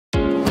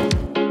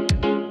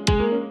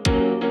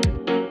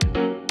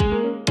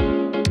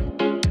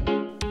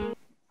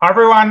Hi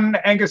everyone,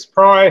 Angus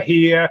Pryor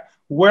here.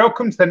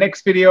 Welcome to the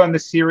next video in the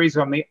series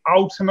on the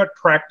ultimate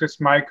practice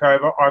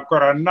makeover. I've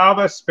got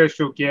another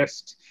special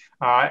guest,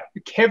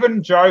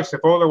 Kevin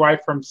Joseph, all the way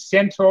from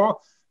Centaur,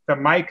 the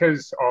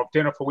makers of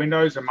Dental for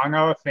Windows, among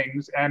other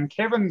things. And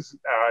Kevin's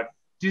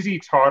dizzy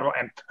title,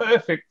 and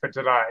perfect for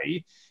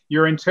today,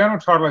 your internal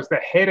title is the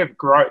Head of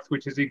Growth,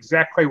 which is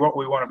exactly what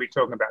we want to be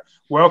talking about.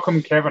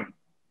 Welcome, Kevin.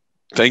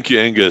 Thank you,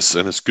 Angus,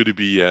 and it's good to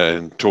be here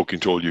and talking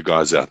to all you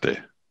guys out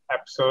there.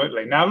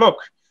 Absolutely. Now, look,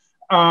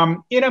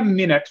 in a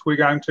minute, we're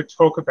going to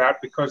talk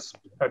about, because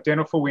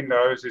Dental for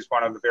Windows is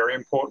one of the very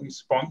important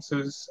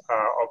sponsors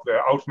of the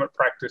Ultimate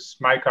Practice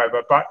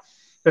Makeover. But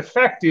the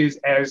fact is,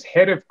 as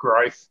Head of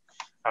Growth,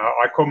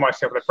 I call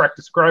myself the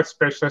Practice Growth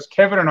Specialist.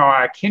 Kevin and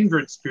I are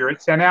kindred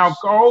spirits, and our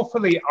goal for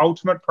the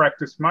Ultimate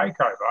Practice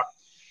Makeover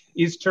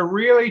is to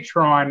really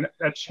try and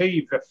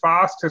achieve the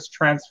fastest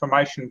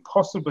transformation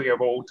possibly of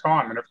all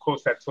time. And of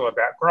course, that's all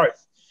about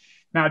growth.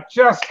 Now, it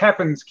just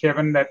happens,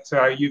 Kevin, that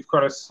you've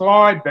got a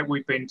slide that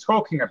we've been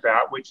talking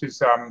about, which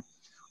is, I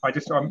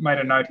made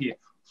a note here,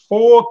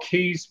 4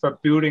 keys for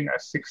building a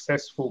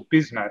successful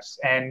business.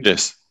 And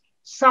yes,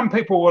 some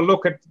people will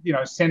look at,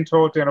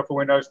 Centaur, Dental for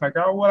Windows, and they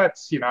go, oh, well,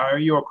 that's,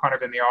 you're kind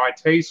of in the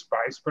IT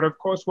space. But of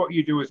course, what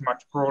you do is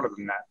much broader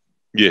than that.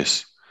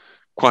 yes,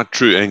 quite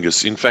true,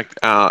 Angus. In fact,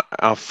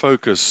 our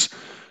focus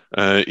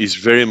is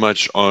very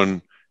much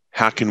on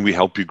how can we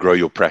help you grow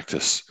your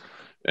practice.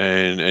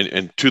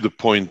 And to the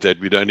point that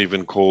we don't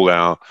even call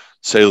our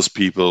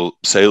salespeople,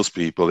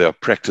 they are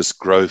practice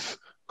growth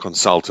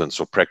consultants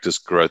or practice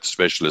growth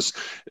specialists.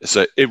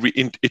 So every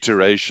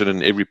iteration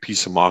and every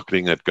piece of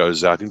marketing that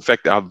goes out, in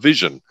fact, our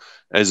vision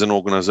as an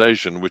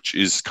organization, which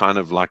is kind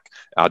of like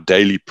our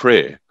daily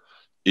prayer,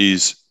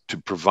 is to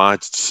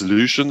provide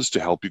solutions to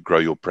help you grow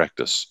your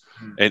practice.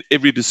 And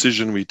every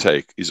decision we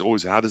take is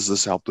always, how does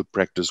this help the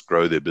practice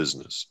grow their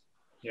business?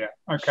 Yeah,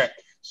 okay.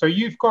 So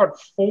you've got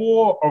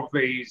 4 of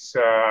these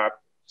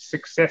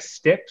success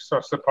steps,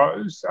 I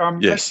suppose.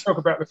 Yes. Let's talk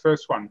about the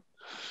first one.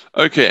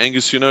 Okay,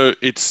 Angus,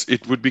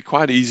 it would be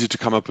quite easy to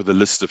come up with a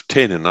list of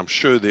 10, and I'm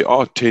sure there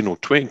are 10 or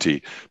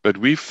 20, but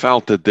we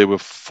felt that there were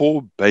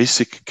 4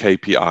 basic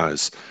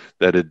KPIs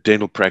that a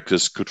dental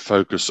practice could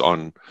focus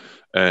on.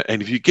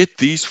 And if you get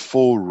these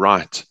 4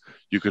 right,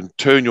 you can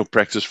turn your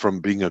practice from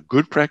being a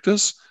good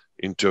practice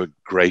into a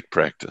great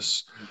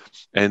practice.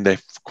 And they're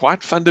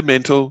quite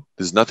fundamental.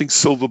 There's nothing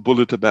silver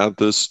bullet about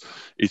this.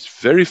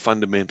 It's very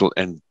fundamental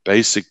and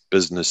basic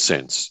business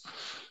sense.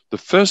 The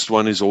first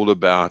one is all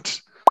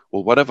about,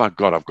 well, what have I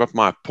got? I've got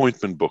my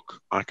appointment book.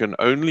 I can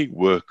only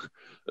work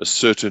a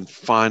certain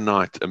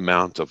finite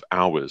amount of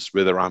hours,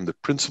 whether I'm the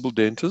principal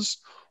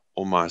dentist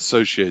or my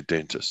associate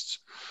dentist.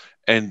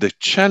 And the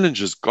challenge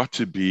has got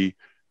to be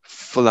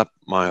fill up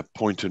my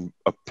appointment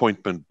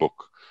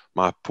book,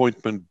 my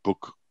appointment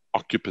book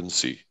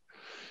occupancy.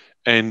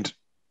 And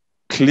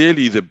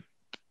clearly the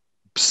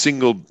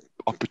single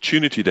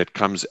opportunity that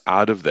comes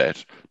out of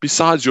that,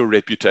 besides your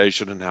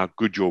reputation and how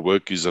good your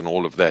work is and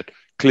all of that,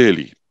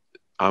 clearly,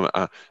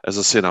 as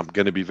I said, I'm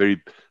going to be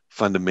very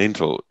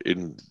fundamental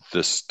in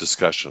this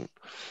discussion,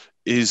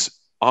 is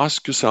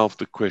ask yourself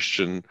the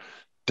question,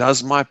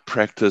 does my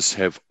practice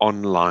have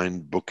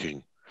online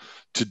booking?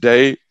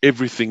 Today,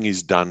 everything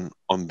is done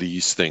on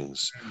these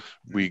things.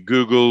 We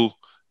Google,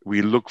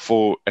 we look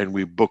for, and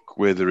we book,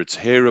 whether it's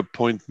hair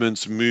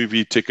appointments,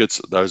 movie tickets,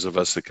 those of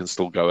us that can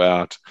still go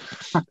out.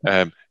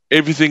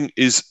 Everything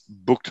is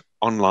booked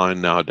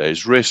online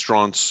nowadays,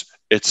 restaurants,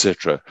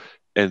 etc.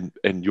 And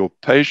your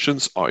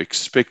patients are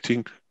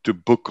expecting to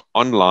book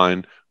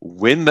online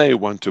when they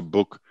want to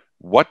book,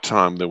 what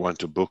time they want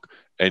to book.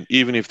 And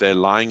even if they're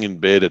lying in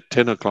bed at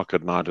 10 o'clock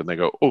at night and they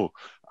go, oh,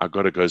 I've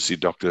got to go see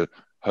Dr.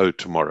 Ho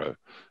tomorrow.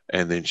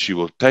 And then she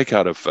will take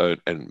out her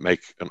phone and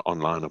make an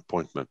online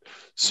appointment.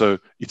 So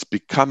it's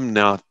become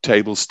now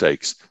table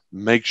stakes.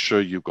 Make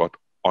sure you've got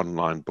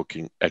online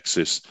booking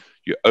access.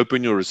 You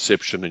open your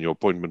reception and your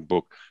appointment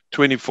book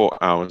 24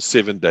 hours,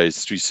 7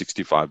 days,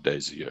 365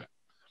 days a year.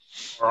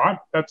 All right,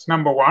 that's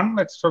number 1.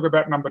 Let's talk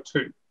about number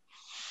 2.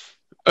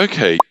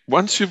 Okay,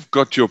 once you've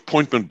got your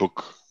appointment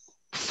book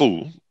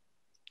full,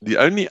 the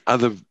only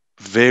other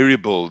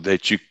variable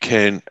that you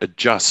can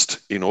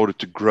adjust in order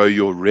to grow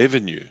your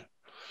revenue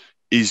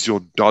is your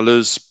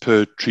dollars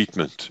per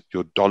treatment,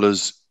 your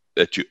dollars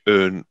that you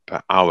earn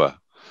per hour.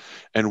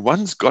 And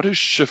one's got to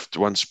shift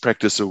one's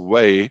practice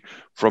away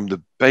from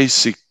the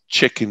basic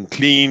check and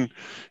clean,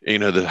 the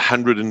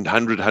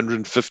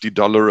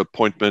 $150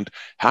 appointment.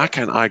 How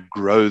can I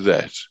grow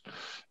that?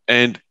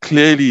 And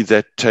clearly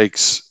that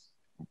takes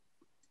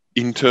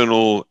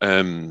internal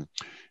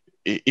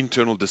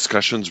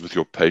discussions with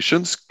your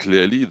patients.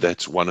 Clearly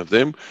that's one of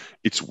them.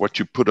 It's what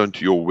you put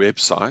onto your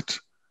website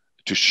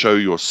to show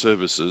your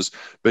services.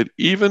 But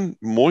even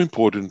more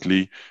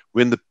importantly,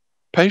 when the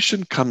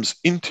patient comes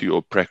into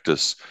your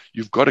practice,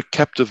 you've got a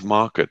captive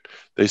market.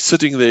 They're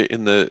sitting there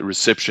in the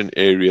reception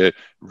area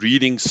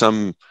reading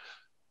some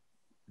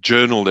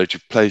journal that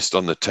you've placed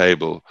on the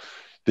table.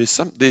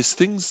 There's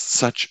things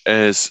such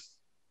as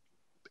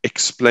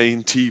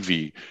Explain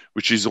TV,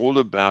 which is all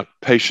about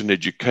patient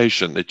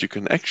education, that you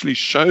can actually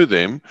show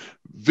them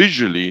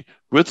visually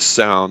with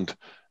sound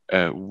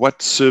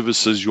what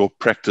services your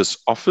practice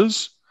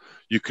offers.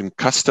 You can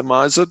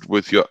customize it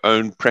with your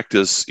own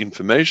practice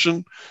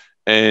information,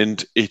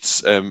 and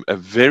it's a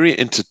very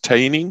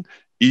entertaining,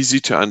 easy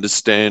to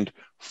understand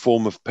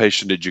form of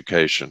patient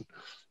education.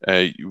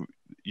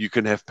 You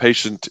can have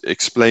patient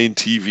explain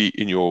TV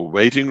in your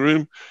waiting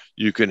room.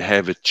 You can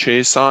have a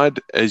chair side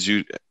as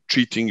you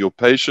treating your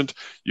patient.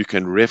 You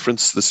can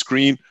reference the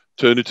screen,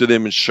 turn it to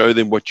them and show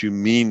them what you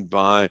mean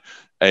by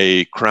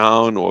a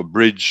crown or a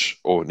bridge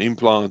or an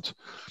implant.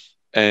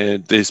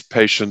 And there's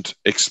patient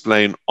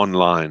explain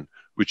online,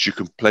 which you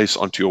can place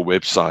onto your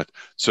website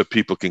so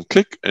people can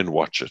click and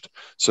watch it.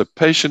 So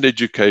patient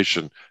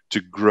education to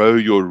grow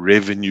your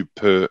revenue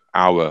per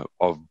hour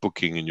of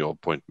booking in your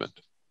appointment.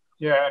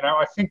 Yeah, and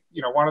I think,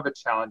 one of the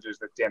challenges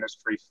that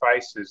dentistry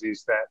faces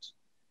is that,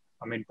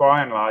 I mean,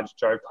 by and large,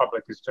 Joe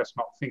Public is just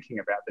not thinking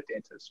about the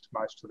dentist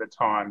most of the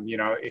time.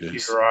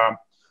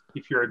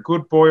 If you're a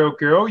good boy or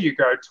girl, you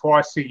go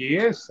twice a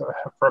year. So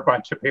for a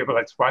bunch of people,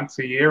 it's once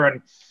a year,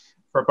 and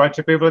for a bunch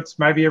of people, it's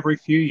maybe every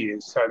few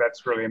years. So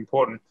that's really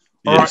important.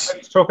 All right,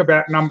 let's talk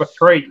about number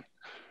 3.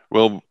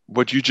 Well,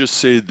 what you just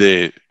said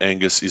there,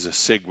 Angus, is a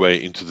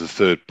segue into the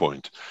third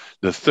point.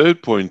 The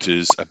third point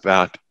is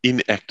about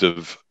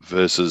inactive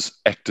versus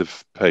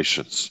active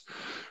patients.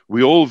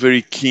 We're all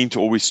very keen to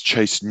always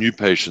chase new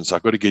patients.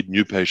 I've got to get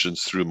new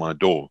patients through my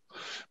door.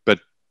 But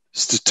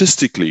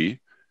statistically,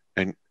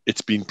 and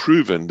it's been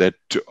proven that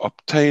to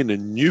obtain a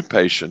new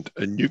patient,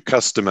 a new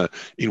customer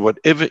in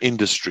whatever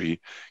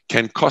industry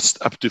can cost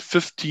up to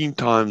 15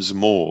 times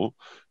more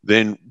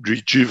than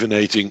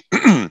rejuvenating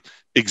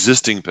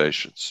existing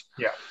patients.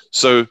 Yeah.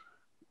 So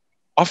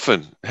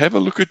often have a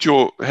look at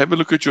your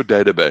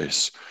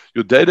database.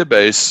 Your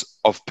database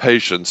of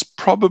patients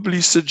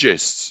probably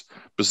suggests,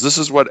 because this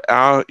is what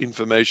our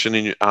information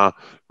in our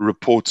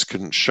reports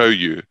can show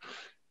you,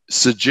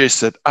 suggests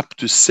that up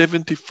to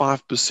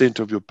 75%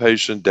 of your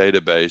patient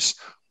database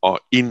are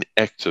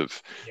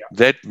inactive. Yeah.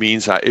 That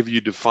means, however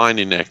you define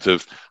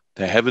inactive,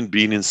 they haven't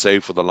been in, say,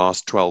 for the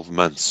last 12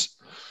 months.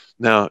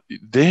 Now,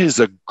 there's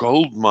a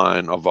gold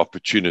mine of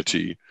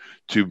opportunity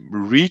to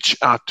reach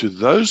out to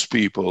those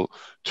people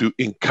to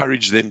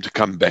encourage them to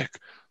come back.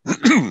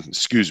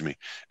 Excuse me.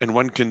 And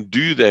one can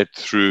do that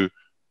through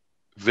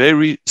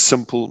very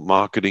simple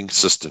marketing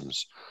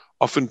systems.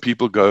 Often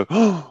people go,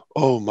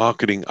 oh,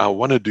 marketing, I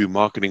want to do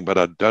marketing, but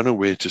I don't know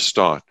where to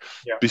start.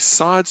 Yeah.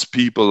 Besides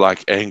people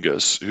like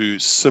Angus, who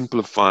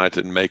simplify it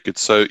and make it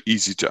so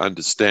easy to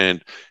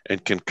understand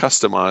and can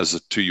customize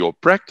it to your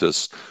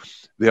practice,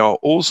 there are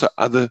also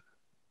other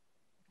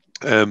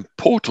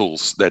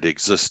portals that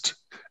exist.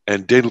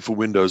 And Dental for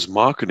Windows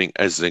Marketing,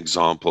 as an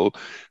example,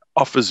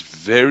 offers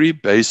very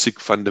basic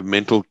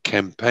fundamental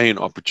campaign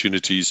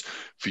opportunities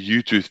for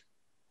you to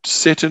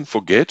set and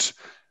forget,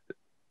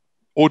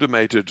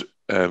 automated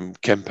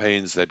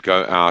campaigns that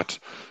go out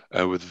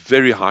with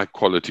very high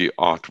quality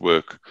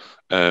artwork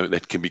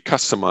that can be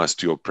customized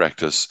to your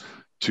practice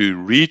to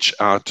reach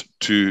out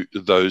to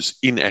those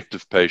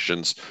inactive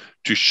patients,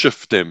 to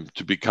shift them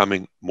to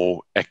becoming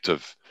more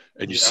active.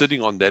 And you're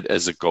sitting on that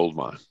as a gold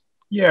mine.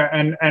 Yeah,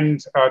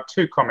 and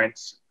 2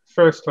 comments.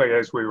 Firstly,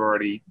 as we've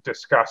already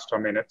discussed, I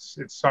mean, it's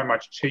so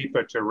much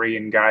cheaper to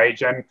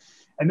re-engage, and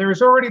there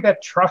is already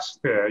that trust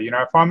there.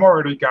 If I'm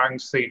already going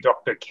to see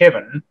Dr.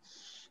 Kevin,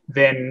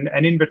 then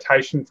an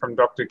invitation from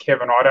Dr.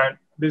 Kevin,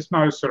 there's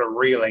no sort of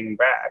reeling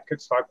back.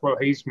 It's like, well,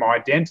 he's my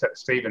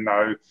dentist, even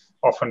though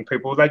often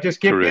people, they just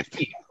get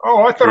busy.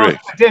 Oh, I thought I was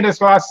a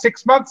dentist last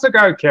 6 months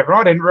ago, Kevin.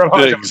 I didn't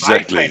realize it was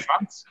 18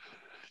 months.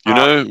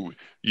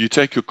 You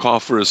take your car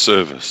for a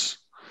service.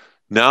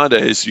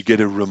 Nowadays, you get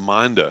a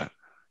reminder,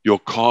 your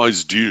car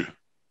is due.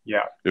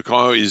 Yeah. Your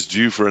car is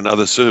due for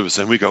another service.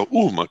 And we go,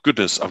 oh, my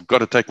goodness, I've got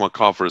to take my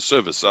car for a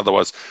service.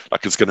 Otherwise,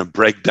 it's going to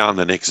break down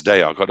the next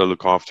day. I've got to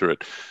look after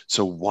it.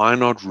 So why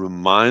not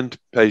remind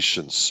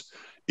patients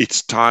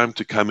it's time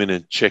to come in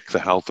and check the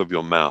health of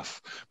your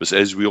mouth? Because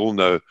as we all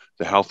know,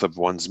 the health of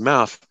one's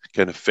mouth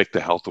can affect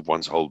the health of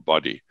one's whole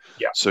body.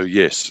 Yeah. So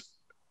yes,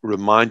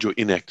 remind your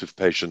inactive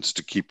patients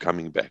to keep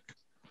coming back.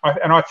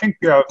 I think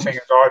the other thing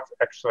is I've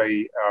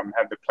actually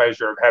had the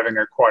pleasure of having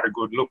quite a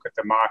good look at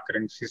the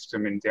marketing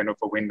system in Dental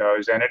for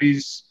Windows, and it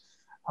is,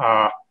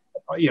 I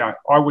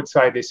would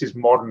say this is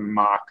modern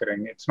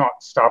marketing. It's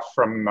not stuff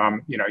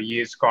from,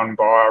 years gone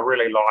by. I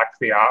really like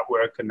the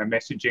artwork and the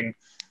messaging,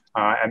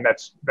 and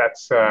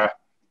that's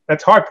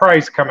high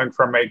praise coming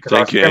from me, because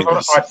I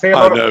see a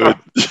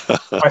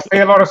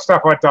lot of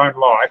stuff I don't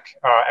like,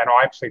 and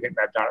I actually think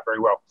they've done it very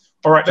well.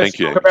 All right, let's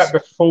talk about the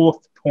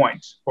 4th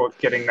point for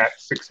getting that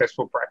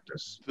successful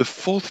practice. The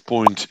 4th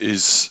point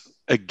is,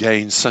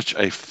 again, such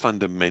a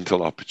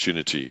fundamental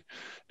opportunity,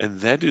 and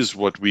that is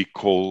what we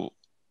call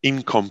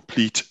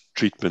incomplete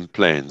treatment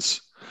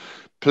plans.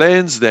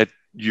 Plans that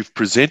you've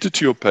presented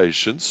to your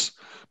patients,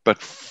 but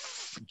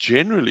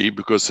generally,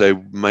 because they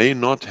may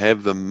not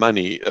have the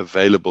money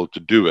available to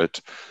do it,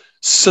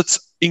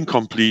 sits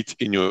incomplete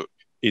in your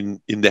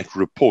in that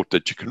report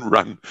that you can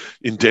run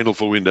in Dental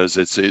for Windows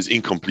that says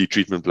incomplete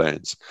treatment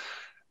plans.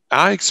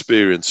 Our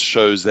experience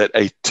shows that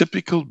a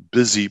typical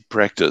busy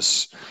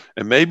practice,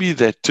 and maybe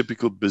that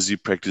typical busy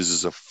practice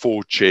is a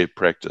 4-chair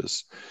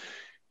practice,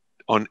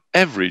 on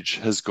average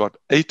has got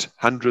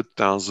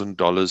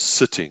 $800,000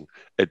 sitting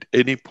at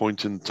any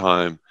point in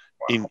time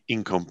in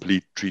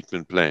incomplete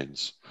treatment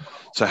plans.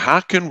 So how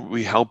can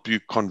we help you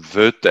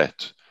convert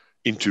that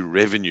into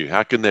revenue?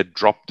 How can that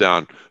drop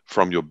down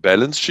from your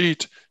balance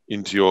sheet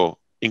into your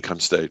income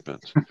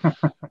statement?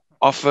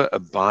 Offer a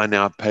buy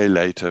now, pay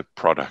later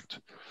product.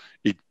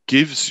 It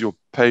gives your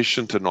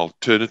patient an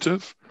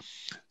alternative,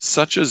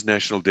 such as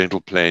National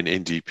Dental Plan,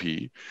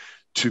 NDP,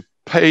 to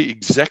pay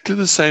exactly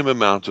the same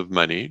amount of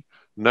money,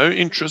 no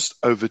interest,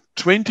 over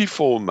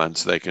 24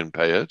 months they can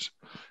pay it,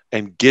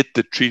 and get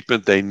the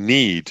treatment they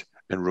need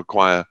and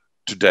require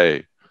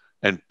today,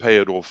 and pay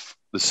it off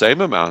the same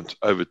amount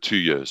over 2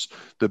 years.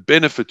 The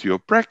benefit to your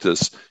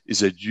practice is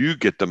that you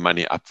get the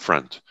money up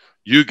front.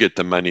 You get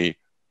the money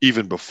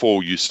even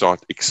before you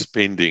start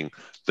expending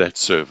that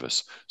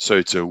service. So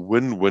it's a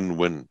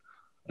win-win-win.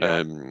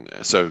 Yeah.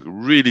 So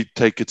really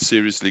take it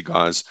seriously,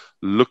 guys.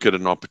 Look at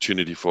an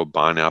opportunity for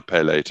buy now,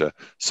 pay later,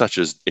 such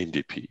as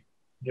NDP.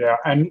 Yeah,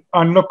 and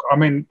look, I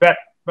mean, that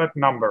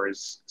number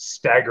is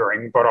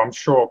staggering, but I'm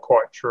sure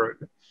quite true.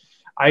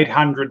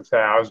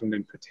 800,000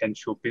 in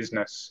potential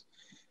business,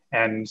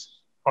 and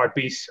I'd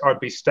be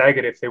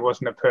staggered if there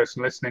wasn't a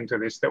person listening to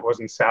this that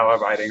wasn't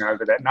salivating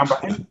over that number.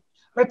 And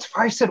let's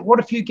face it, what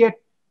if you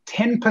get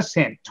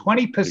 10%,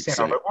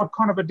 20% of it? What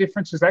kind of a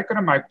difference is that going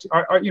to make?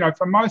 You know,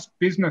 for most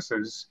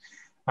businesses,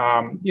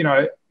 you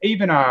know,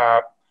 even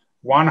a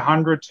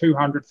 100,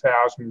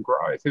 200,000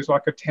 growth is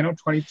like a 10 or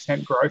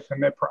 20% growth in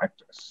their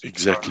practice.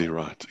 Exactly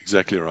right.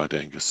 Exactly right,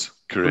 Angus.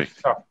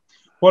 Correct.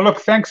 Well,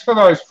 look, thanks for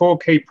those 4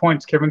 key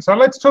points, Kevin. So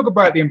let's talk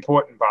about the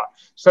important part.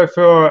 So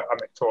I mean,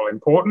 it's all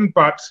important,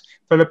 but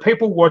for the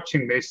people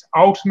watching this,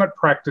 Ultimate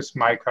Practice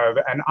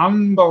Makeover, an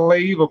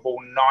unbelievable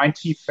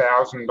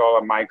 $90,000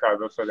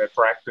 makeover for their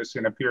practice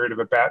in a period of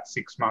about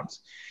 6 months.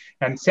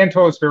 And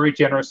Centaur's very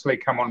generously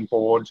come on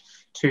board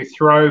to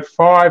throw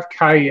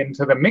 $5K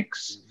into the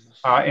mix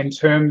in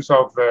terms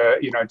of the,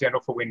 you know, Dental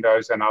for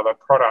Windows and other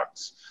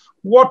products.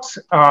 What,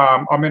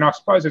 I mean, I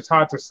suppose it's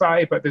hard to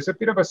say, but there's a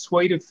bit of a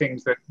suite of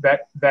things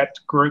that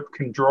group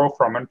can draw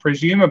from, and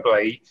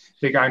presumably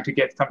they're going to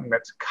get something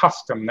that's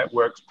custom that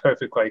works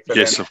perfectly for them.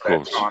 Yes, of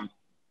course.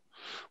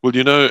 Well,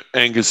 you know,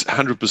 Angus,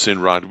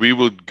 100% right. We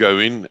will go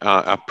in,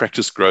 our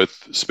practice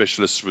growth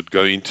specialists would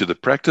go into the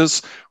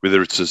practice,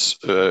 whether it's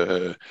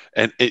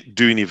and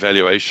do an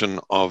evaluation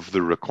of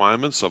the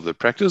requirements of the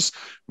practice.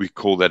 We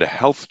call that a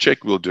health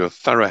check. We'll do a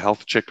thorough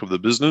health check of the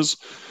business.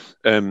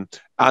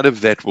 Out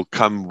of that will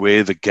come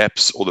where the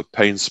gaps or the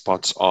pain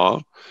spots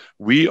are.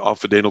 We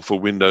offer Dental for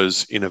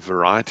Windows in a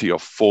variety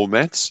of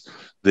formats.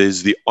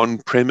 There's the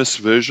on-premise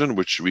version,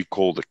 which we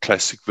call the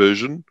classic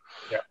version.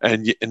 Yeah.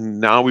 And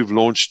now we've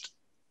launched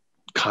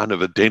kind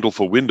of a Dental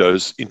for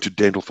Windows into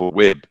Dental for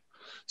Web.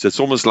 So it's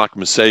almost like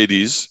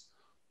Mercedes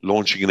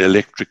launching an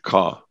electric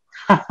car,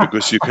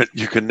 because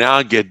you can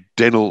now get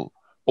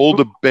all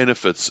the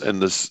benefits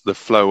and the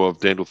flow of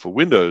Dental for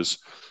Windows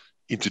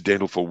into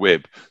Dental for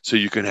Web. So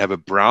you can have a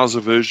browser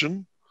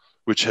version,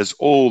 which has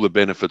all the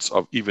benefits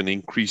of even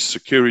increased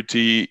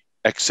security,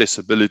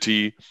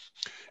 accessibility.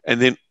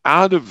 And then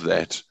out of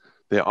that,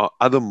 there are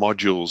other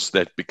modules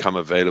that become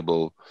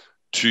available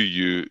to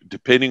you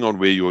depending on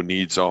where your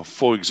needs are.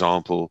 For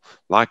example,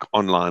 like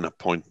online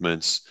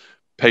appointments,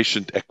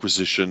 patient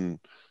acquisition,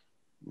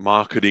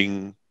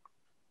 marketing,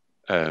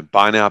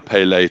 buy now,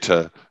 pay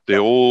later. There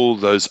are all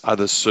those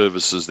other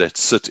services that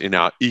sit in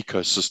our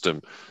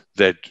ecosystem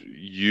that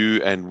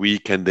you and we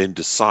can then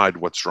decide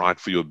what's right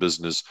for your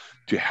business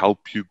to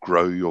help you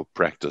grow your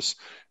practice.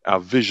 Our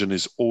vision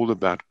is all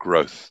about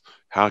growth.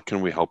 How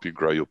can we help you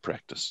grow your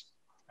practice?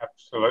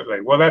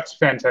 Absolutely. Well, that's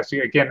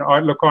fantastic. Again,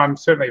 I'm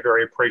certainly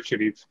very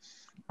appreciative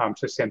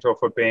to Centaur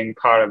for being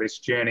part of this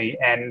journey,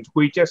 and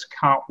we just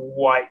can't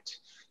wait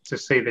to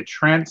see the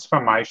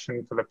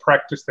transformation for the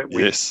practice that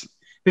we. Yes.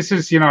 This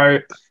is, you know,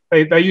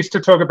 they used to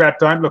talk about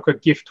don't look a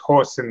gift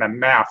horse in the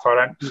mouth. I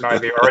don't know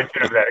the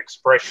origin of that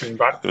expression,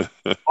 but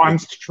I'm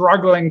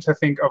struggling to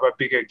think of a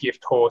bigger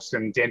gift horse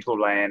in dental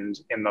land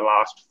in the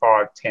last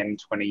 5, 10,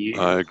 20 years.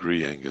 I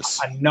agree, Angus.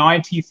 A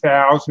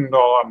 $90,000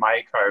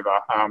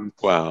 makeover.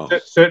 Wow.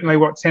 Certainly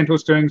what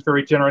Centaur's doing is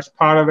very generous.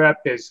 Part of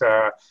that, there's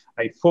a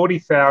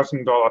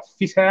 $40,000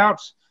 fit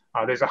out.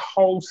 There's a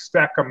whole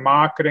stack of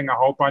marketing, a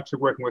whole bunch of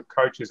working with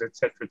coaches, et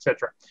cetera, et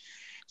cetera.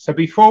 So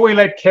before we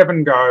let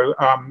Kevin go,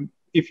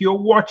 if you're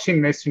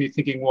watching this and you're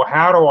thinking, well,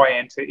 how do I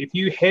enter? If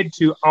you head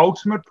to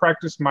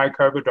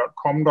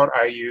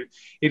ultimatepracticemakeover.com.au,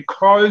 it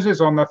closes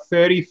on the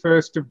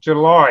 31st of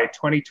July,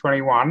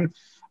 2021.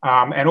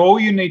 And all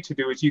you need to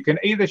do is you can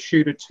either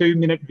shoot a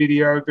 2-minute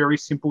video, very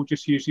simple,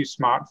 just use your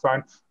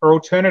smartphone, or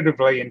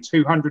alternatively in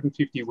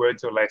 250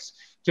 words or less,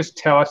 just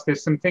tell us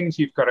there's some things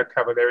you've got to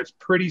cover there. It's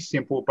pretty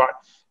simple, but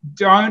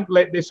don't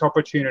let this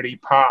opportunity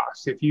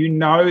pass. If you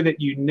know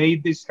that you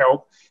need this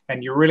help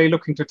and you're really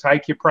looking to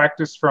take your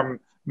practice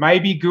from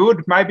maybe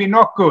good, maybe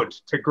not good,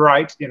 to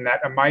great in that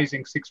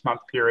amazing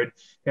 6-month period,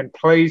 then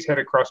please head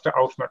across to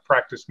Ultimate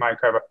Practice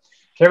Makeover.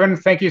 Kevin,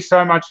 thank you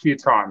so much for your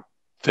time.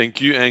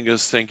 Thank you,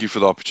 Angus. Thank you for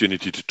the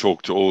opportunity to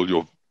talk to all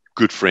your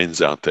good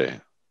friends out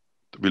there.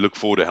 We look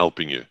forward to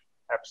helping you.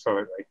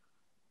 Absolutely.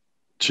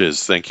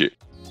 Cheers. Thank you.